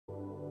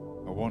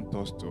want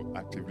us to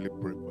actively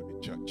pray for the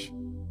church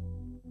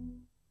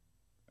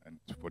and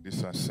for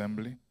this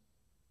assembly.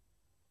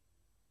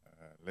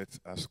 Let's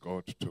ask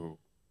God to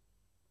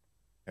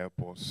help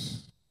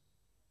us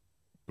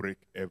break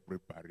every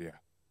barrier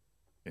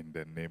in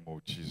the name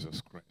of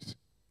Jesus Christ.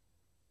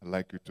 I'd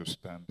like you to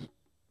stand.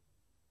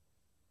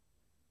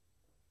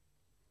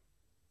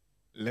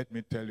 Let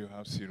me tell you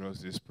how serious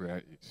this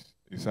prayer is.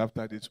 It's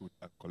after this we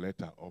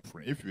collect our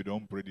offering. If you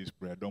don't pray this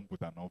prayer, don't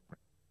put an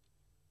offering.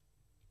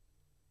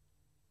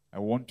 I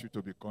want you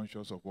to be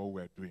conscious of what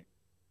we're doing.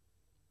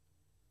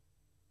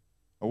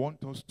 I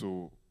want us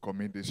to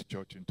commit this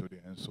church into the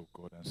hands of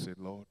God and say,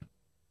 Lord,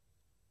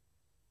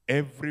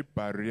 every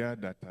barrier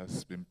that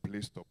has been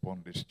placed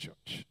upon this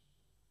church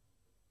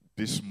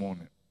this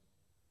morning,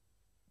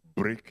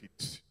 break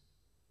it.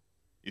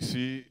 You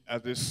see,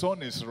 as the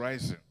sun is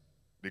rising,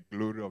 the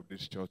glory of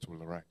this church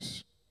will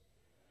rise.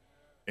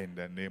 In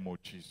the name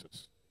of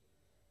Jesus.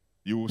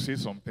 You will see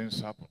some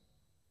things happen.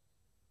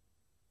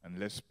 And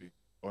let's be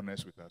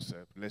honest with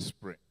ourselves. Let's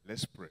pray.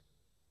 Let's pray.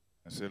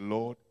 And say,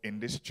 Lord, in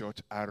this church,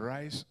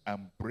 arise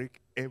and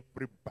break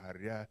every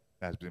barrier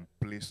that has been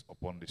placed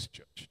upon this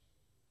church.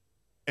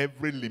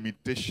 Every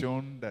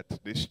limitation that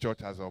this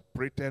church has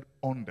operated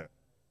under,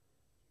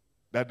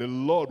 that the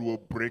Lord will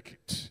break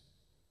it.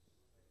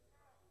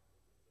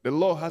 The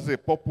Lord has a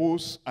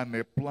purpose and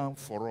a plan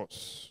for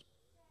us.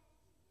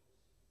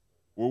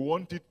 We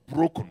want it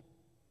broken.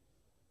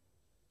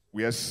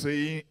 We are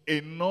saying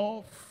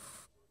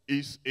enough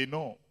is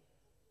enough.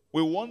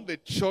 We want the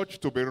church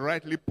to be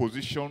rightly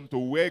positioned to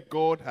where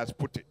God has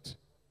put it.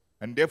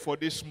 And therefore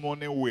this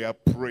morning we are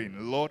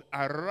praying, Lord,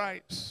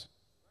 arise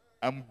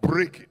and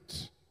break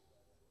it.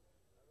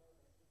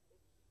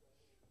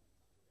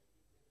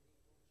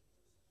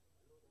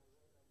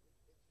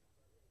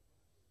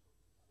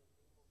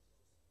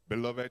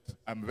 Beloved,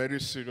 I'm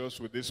very serious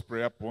with this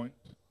prayer point.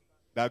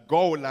 That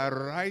God will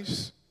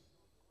arise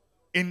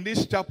in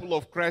this chapel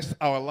of Christ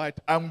our light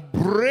and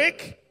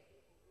break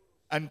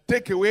and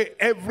take away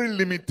every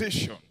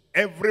limitation,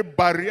 every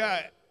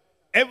barrier,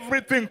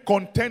 everything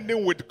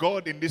contending with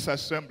God in this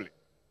assembly.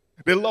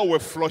 The Lord will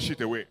flush it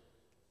away.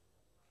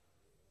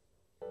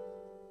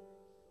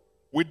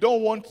 We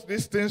don't want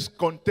these things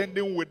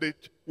contending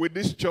with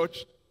this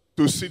church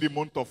to see the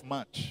month of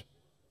March.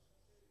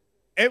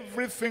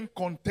 Everything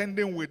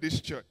contending with this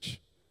church,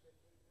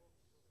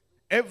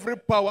 every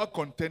power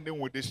contending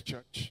with this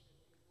church,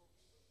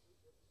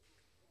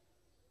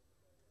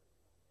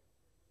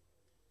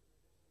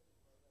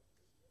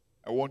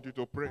 I want you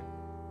to pray.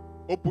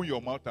 Open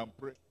your mouth and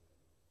pray.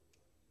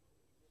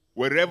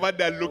 Wherever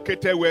they're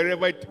located,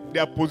 wherever they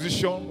are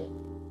positioned,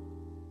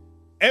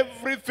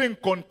 everything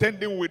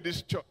contending with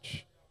this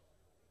church,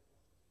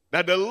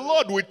 that the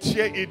Lord will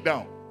tear it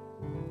down.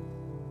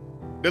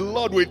 The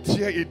Lord will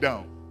tear it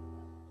down.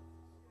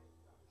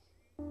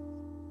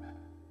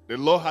 The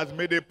Lord has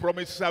made a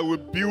promise, I will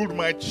build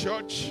my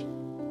church.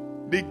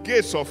 The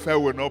gates of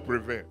hell will not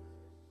prevail.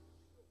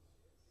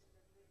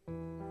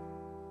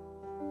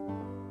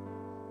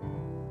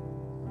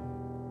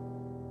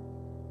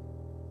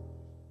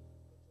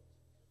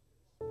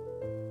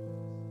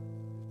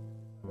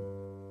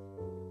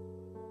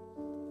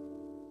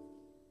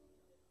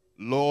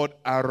 Lord,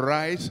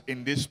 arise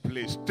in this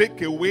place.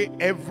 Take away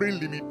every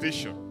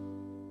limitation.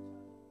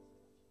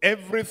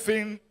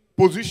 Everything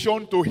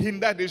positioned to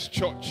hinder this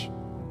church.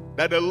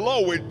 That the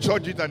Lord will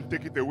judge it and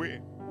take it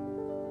away.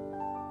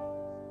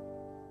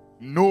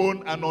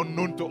 Known and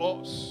unknown to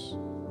us.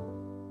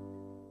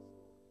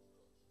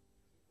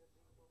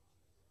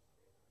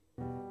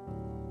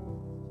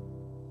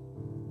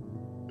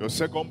 Your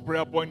second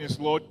prayer point is,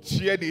 Lord,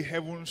 tear the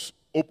heavens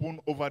open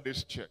over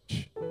this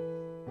church.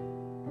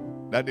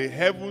 That the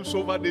heavens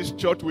over this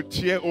church will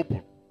tear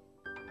open.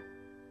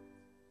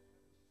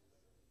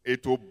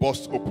 It will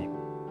burst open.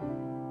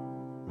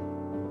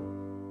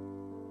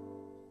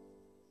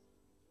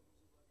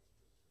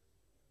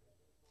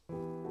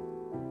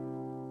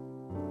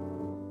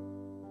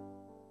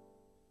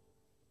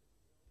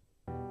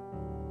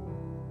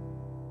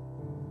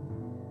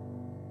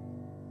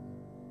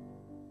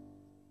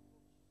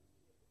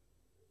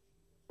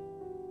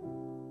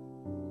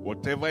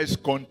 Whatever is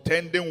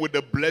contending with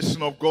the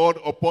blessing of God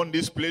upon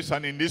this place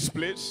and in this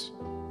place,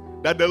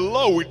 that the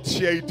Lord will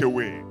tear it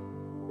away.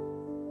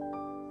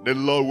 The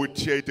Lord will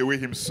tear it away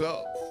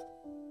himself.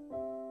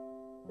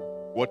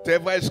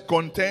 Whatever is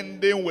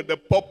contending with the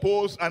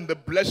purpose and the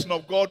blessing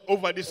of God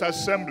over this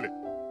assembly,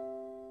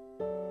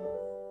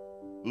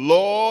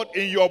 Lord,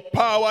 in your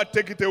power,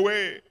 take it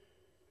away.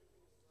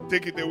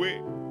 Take it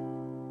away.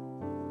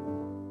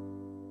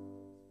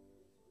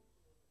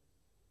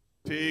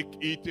 Take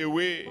it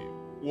away.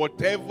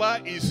 Whatever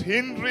is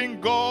hindering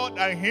God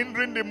and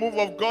hindering the move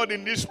of God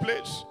in this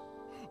place,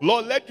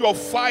 Lord, let your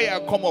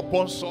fire come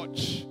upon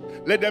such.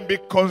 Let them be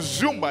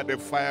consumed by the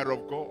fire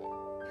of God.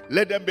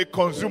 Let them be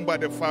consumed by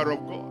the fire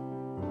of God.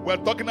 We're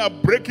talking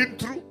about breaking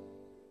through.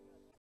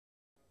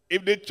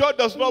 If the church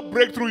does not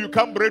break through, you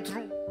can't break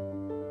through.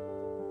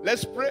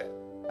 Let's pray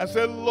and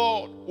say,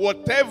 Lord,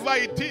 whatever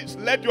it is,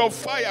 let your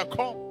fire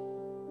come.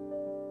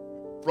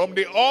 From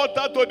the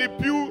altar to the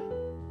pew,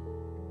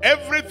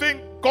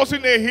 everything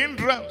causing a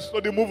hindrance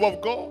to the move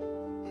of God,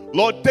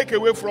 Lord, take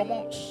away from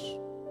us.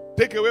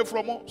 Take away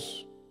from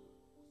us.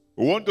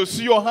 We want to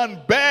see your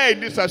hand bare in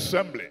this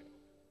assembly.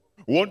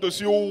 We want to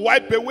see you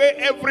wipe away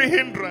every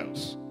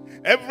hindrance,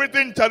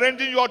 everything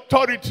challenging your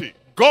authority.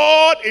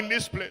 God in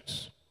this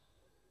place.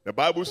 The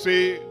Bible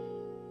says,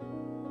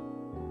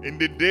 in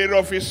the day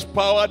of his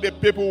power, the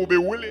people will be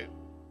willing.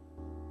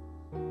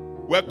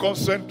 We're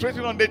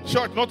concentrating on the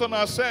church, not on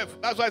ourselves.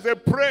 That's why I say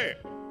pray.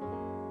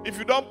 If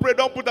you don't pray,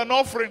 don't put an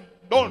offering.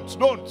 Don't.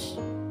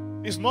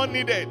 It's not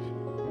needed.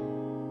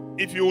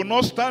 If you will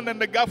not stand in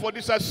the gap for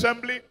this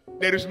assembly,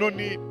 there is no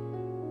need.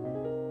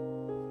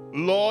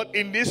 Lord,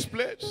 in this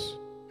place,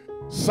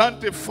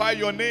 sanctify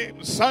your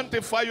name.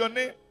 Sanctify your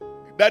name.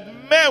 That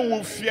men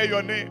will fear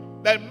your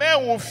name. That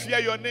men will fear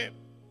your name.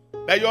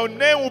 That your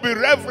name will be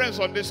reverenced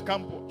on this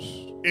campus,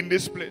 in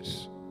this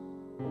place.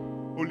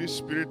 Holy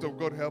Spirit of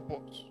God, help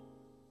us.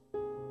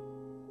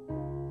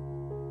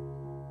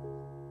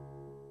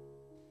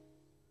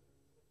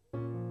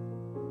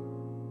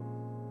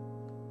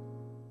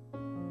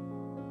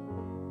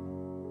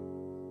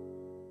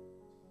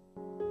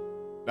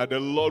 That the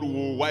Lord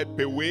will wipe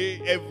away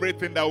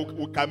everything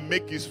that can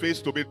make his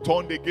face to be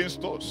turned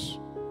against us.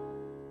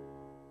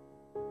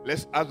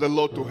 Let's ask the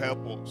Lord to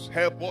help us.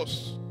 Help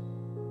us.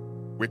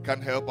 We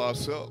can't help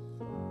ourselves.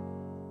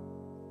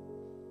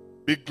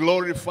 Be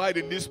glorified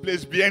in this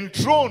place. Be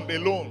enthroned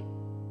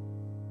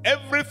alone.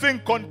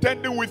 Everything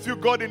contending with you,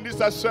 God, in this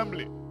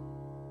assembly,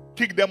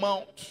 kick them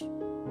out.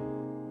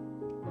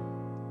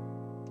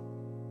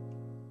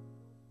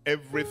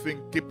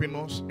 Everything keeping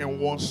us in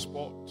one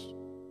spot.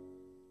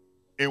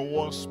 In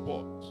one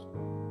spot.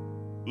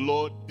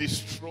 Lord,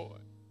 destroy.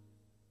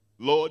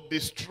 Lord,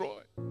 destroy.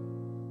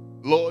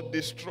 Lord,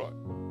 destroy.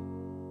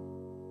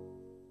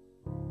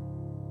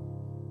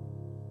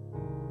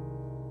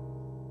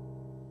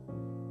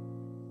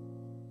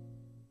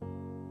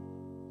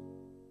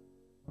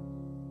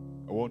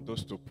 I want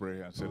us to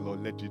pray and say,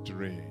 Lord, let it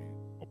rain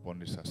upon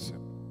this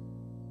assembly.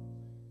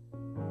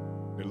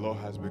 The Lord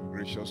has been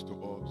gracious to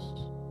us.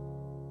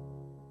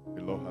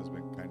 The Lord has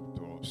been kind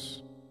to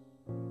us.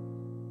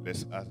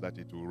 Let's ask that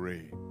it will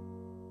rain.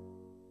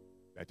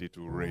 That it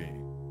will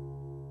rain.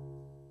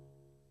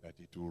 That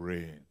it will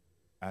rain.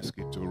 Ask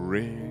it to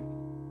rain.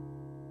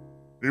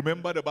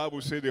 Remember the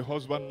Bible says the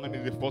husbandman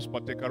is the first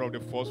partaker of the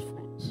first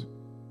fruits.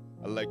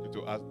 I'd like you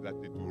to ask that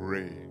it will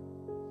rain.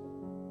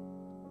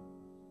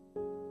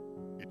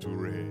 It will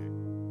rain.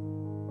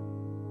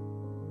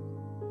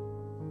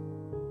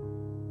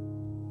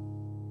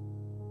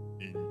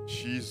 In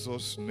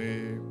Jesus'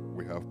 name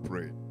we have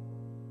prayed.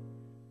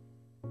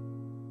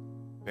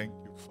 Thank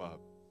you,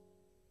 Father,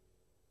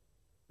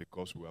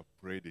 because we have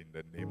prayed in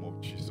the name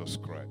of Jesus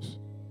Christ,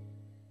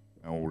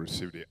 and we'll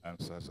receive the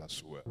answers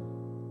as well.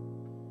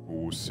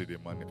 We will see the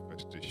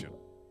manifestation.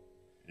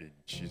 In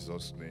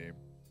Jesus' name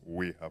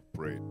we have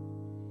prayed.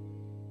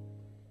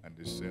 And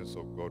the saints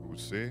of God will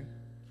say,